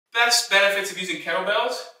best benefits of using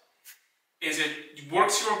kettlebells is it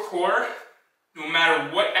works your core no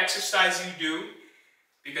matter what exercise you do,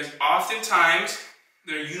 because oftentimes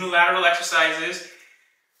they're unilateral exercises,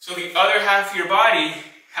 so the other half of your body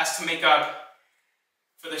has to make up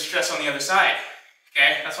for the stress on the other side.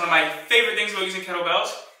 Okay, that's one of my favorite things about using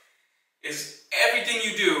kettlebells, is everything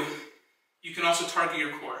you do, you can also target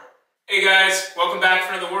your core. Hey guys, welcome back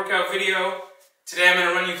for another workout video. Today I'm going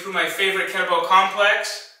to run you through my favorite kettlebell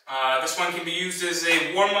complex. This one can be used as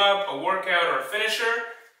a warm-up, a workout, or a finisher.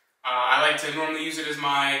 I like to normally use it as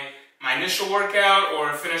my initial workout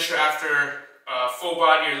or a finisher after a full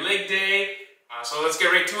body or leg day. So let's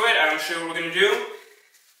get right to it. I'm sure what we're going to do.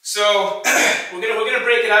 So we're gonna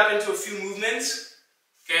break it up into a few movements.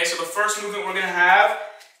 Okay, so the first movement we're gonna have,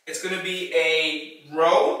 it's gonna be a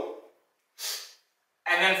row,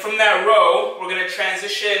 and then from that row we're gonna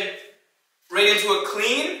transition right into a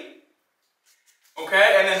clean.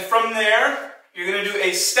 Okay, and then from there you're gonna do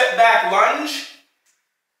a step back lunge,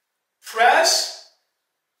 press,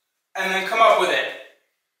 and then come up with it.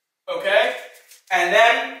 Okay, and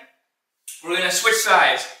then we're gonna switch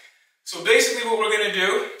sides. So basically what we're going to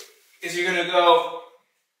do is you're going to go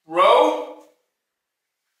row,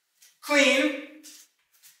 clean,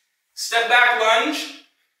 step back lunge,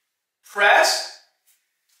 press,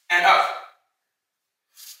 and up.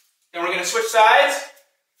 Then we're going to switch sides,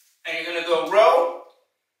 and you're going to go row,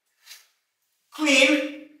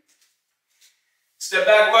 clean, step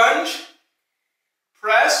back lunge,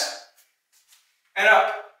 press, and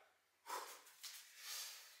up.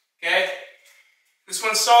 Okay? This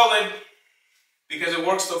one's solid because it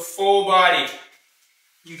works the full body.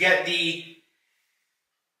 You get the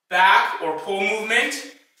back or pull movement,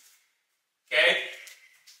 okay?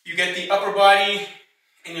 You get the upper body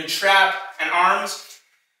in your trap and arms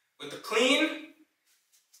with the clean.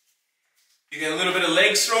 You get a little bit of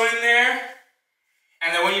legs thrown in there.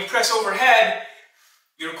 And then when you press overhead,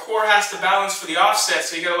 your core has to balance for the offset,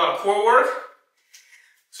 so you get a lot of core work.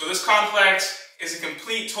 So this complex is a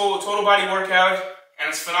complete total body workout. And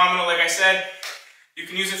it's phenomenal, like I said. You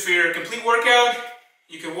can use it for your complete workout.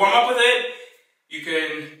 You can warm up with it. You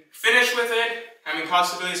can finish with it. I mean,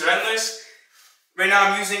 possibilities are endless. Right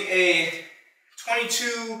now I'm using a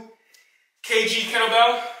 22 kg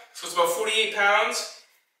kettlebell. So it's about 48 pounds.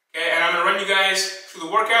 Okay, and I'm going to run you guys through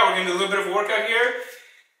the workout. We're going to do a little bit of a workout here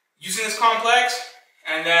using this complex.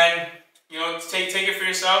 And then, you know, take it for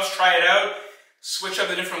yourselves. Try it out. Switch up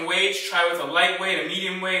the different weights. Try with a lightweight, a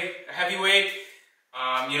medium weight, a heavy weight.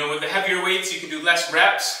 You know, with the heavier weights, you can do less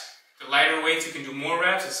reps. The lighter weights, you can do more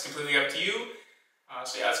reps. It's completely up to you.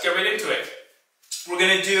 So yeah, let's get right into it. We're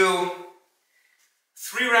going to do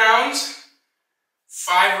 3 rounds,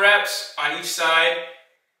 5 reps on each side.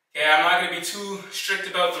 Okay, I'm not going to be too strict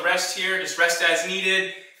about the rest here. Just rest as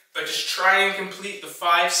needed. But just try and complete the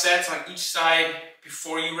 5 sets on each side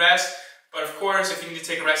before you rest. But of course, if you need to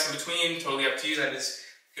take a rest in between, totally up to you. That is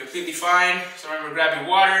completely fine. So remember, grab your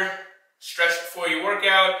water. Stretch before your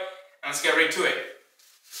workout, and let's get right to it.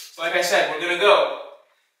 So like I said, we're going to go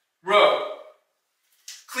row,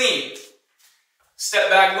 clean,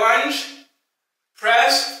 step back lunge,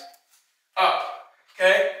 press, up.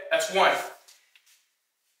 Okay, that's 1.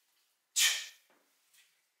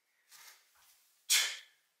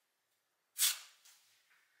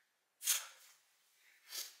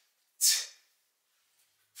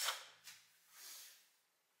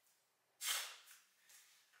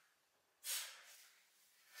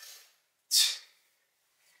 2.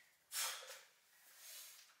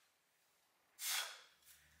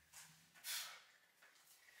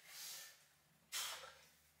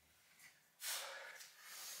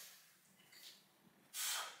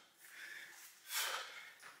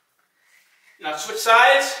 Now switch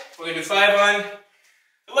sides. We're going to do 5 on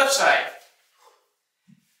the left side.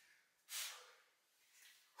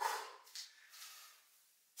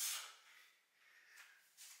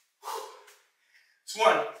 It's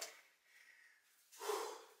 1.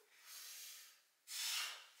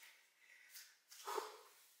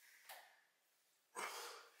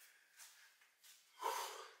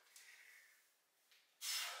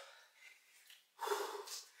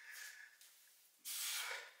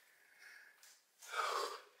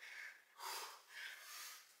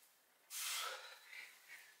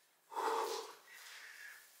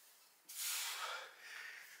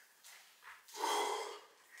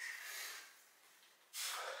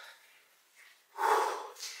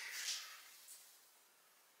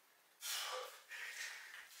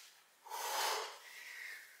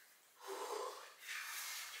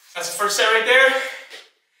 That's the first set right there.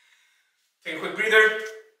 Take a quick breather.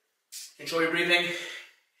 Control your breathing.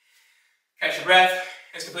 Catch your breath.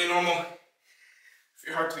 It's completely perfectly normal for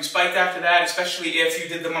your heart to be spiked after that, especially if you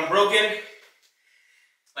did them unbroken,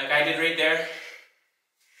 like I did right there.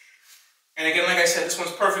 And again, like I said, this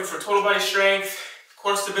one's perfect for total body strength,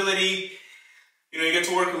 core stability. You know, you get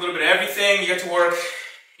to work a little bit of everything. You get to work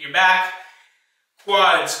your back,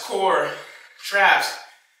 quads, core, traps,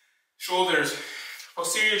 shoulders,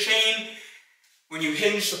 posterior chain. When you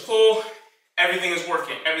hinge the pull, everything is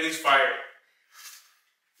working, everything's fired.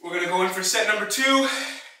 We're gonna go in for set number 2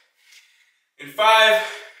 in 5,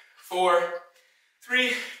 4,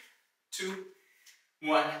 3, 2,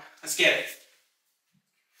 1. Let's get it.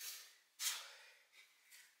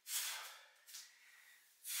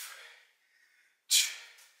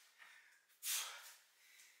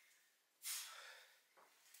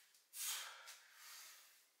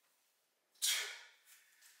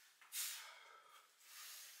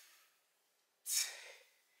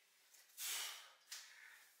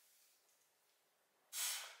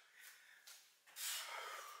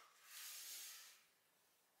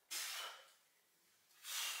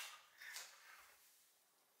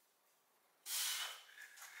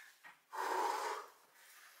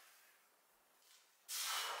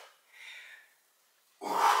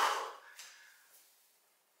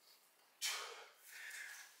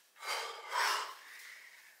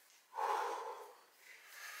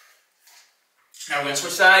 Now we're going to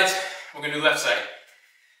switch sides. We're going to do left side.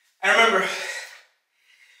 And remember,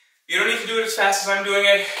 you don't need to do it as fast as I'm doing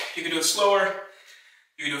it. You can do it slower.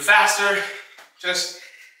 You can do it faster. Just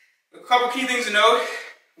a couple key things to note.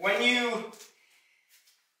 When you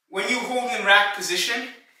hold in rack position,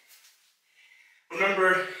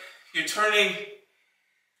 remember you're turning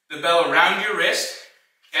the bell around your wrist,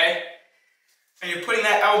 okay? And you're putting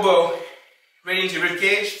that elbow right into your rib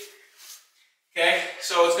cage, okay?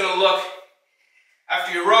 So it's going to look,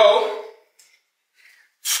 after your row,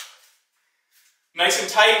 nice and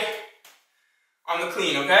tight on the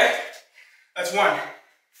clean, okay? That's 1.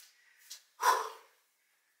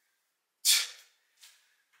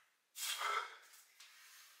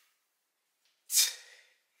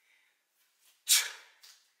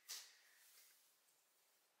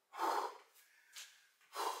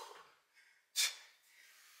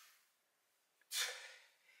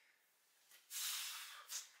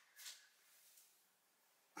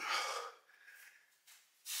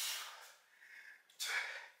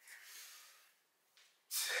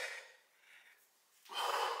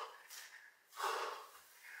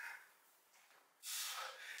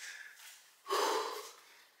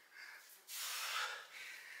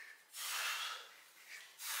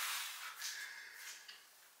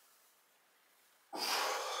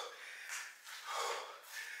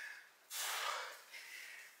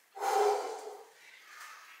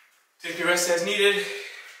 Take your rest as needed.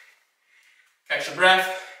 Catch your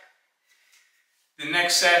breath. The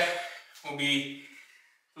next set will be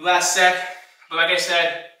the last set. But like I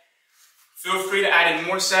said, feel free to add in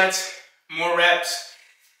more sets, more reps.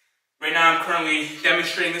 Right now I'm currently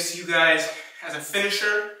demonstrating this to you guys as a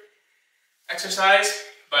finisher exercise,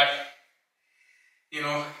 but you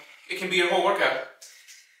know, it can be a whole workout.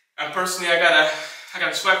 And personally, I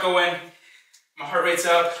got a sweat going, my heart rate's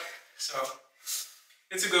up, so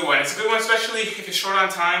it's a good one. It's a good one, especially if you're short on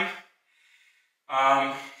time,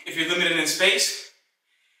 if you're limited in space,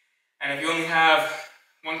 and if you only have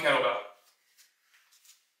 1 kettlebell.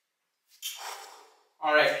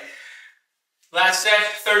 All right, last set,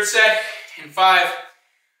 third set, in 5,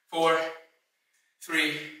 4,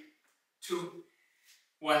 3, 2,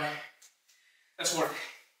 1. Let's work.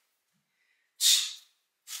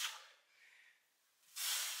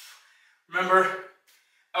 Remember,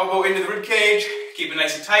 elbow into the rib cage, keep it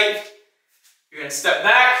nice and tight. You're gonna step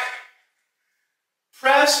back,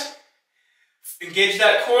 press, engage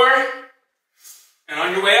that core, and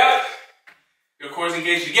on your way up, your core is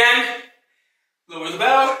engaged again. Lower the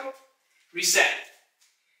bell, reset.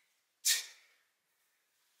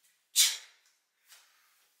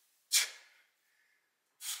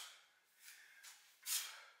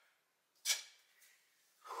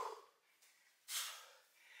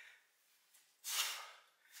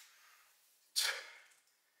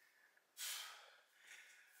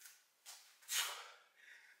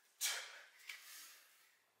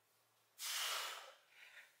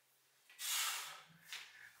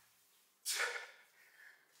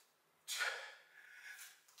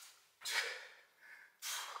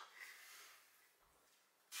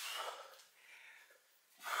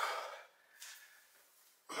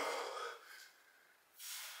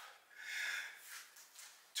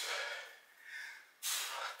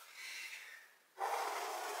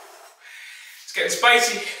 It's getting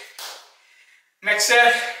spicy. Next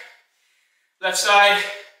set, left side,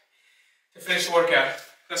 to finish the workout.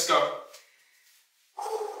 Let's go.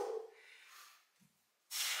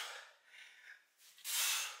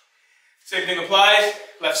 Same thing applies.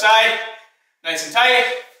 Left side, nice and tight.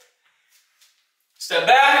 Step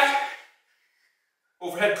back.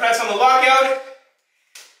 Overhead press on the lockout.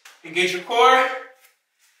 Engage your core.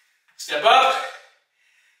 Step up.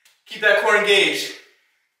 Keep that core engaged.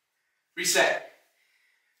 Reset.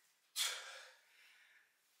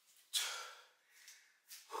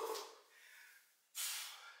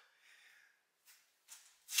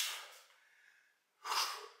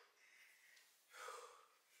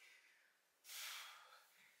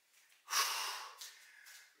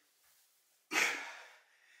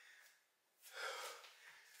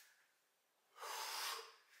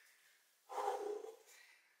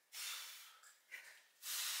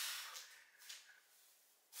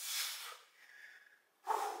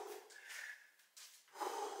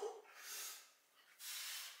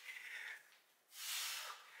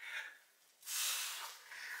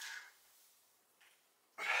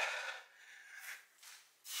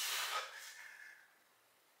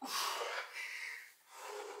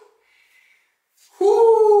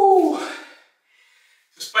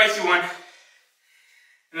 Spicy one.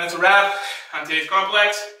 And that's a wrap on today's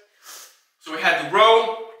complex. So we had the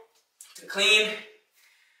row, to clean,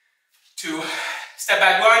 to step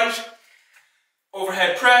back lunge,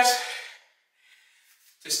 overhead press,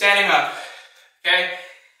 to standing up. Okay?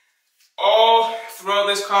 All throughout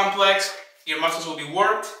this complex, your muscles will be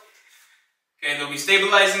worked. Okay, they'll be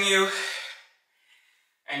stabilizing you,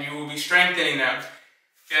 and you will be strengthening them.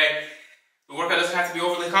 Okay? The workout doesn't have to be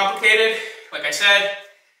overly complicated. Like I said,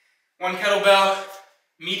 one kettlebell,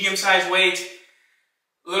 medium-sized weight,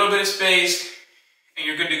 a little bit of space, and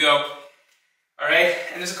you're good to go. All right,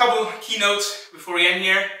 and there's a couple key notes before we end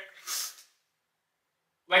here.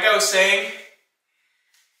 Like I was saying,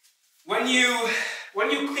 when you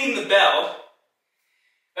clean the bell,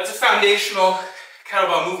 that's a foundational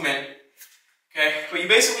kettlebell movement. Okay, but you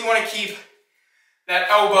basically want to keep that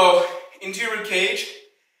elbow into your rib cage.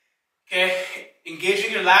 Okay,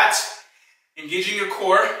 engaging your lats, engaging your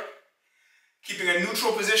core. Keeping a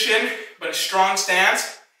neutral position, but a strong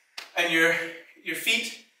stance, and your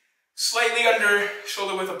feet slightly under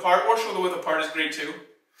shoulder width apart, or shoulder width apart is great too.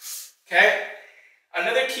 Okay?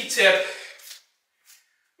 Another key tip,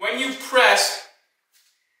 when you press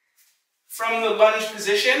from the lunge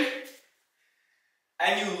position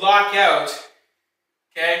and you lock out,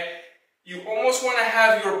 okay, you almost want to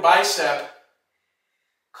have your bicep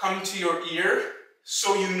come to your ear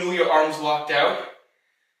so you know your arm's locked out.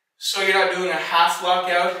 So you're not doing a half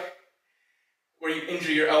lockout where you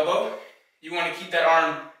injure your elbow. You want to keep that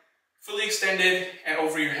arm fully extended and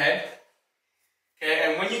over your head. Okay,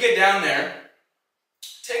 and when you get down there,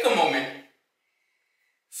 take a moment,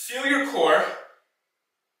 feel your core,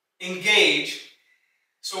 engage,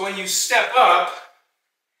 so when you step up,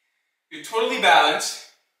 you're totally balanced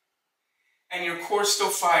and your core's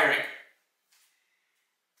still firing.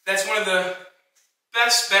 That's one of the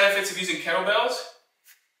best benefits of using kettlebells.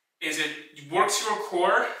 Is it works your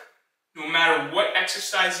core no matter what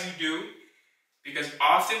exercise you do, because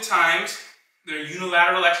oftentimes they're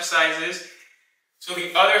unilateral exercises, so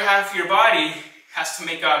the other half of your body has to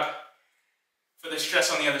make up for the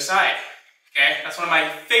stress on the other side. Okay, that's one of my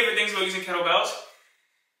favorite things about using kettlebells,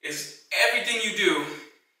 is everything you do,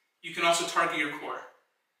 you can also target your core.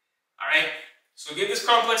 All right, so give this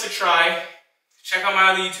complex a try. Check out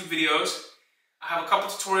my other YouTube videos. I have a couple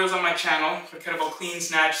tutorials on my channel for kettlebell clean,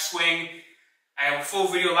 snatch, swing. I have a full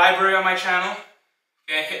video library on my channel.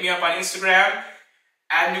 Okay, hit me up on Instagram,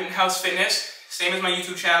 @NewtonHouseFitness, same as my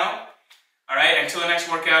YouTube channel. All right, until the next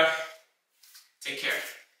workout, take care.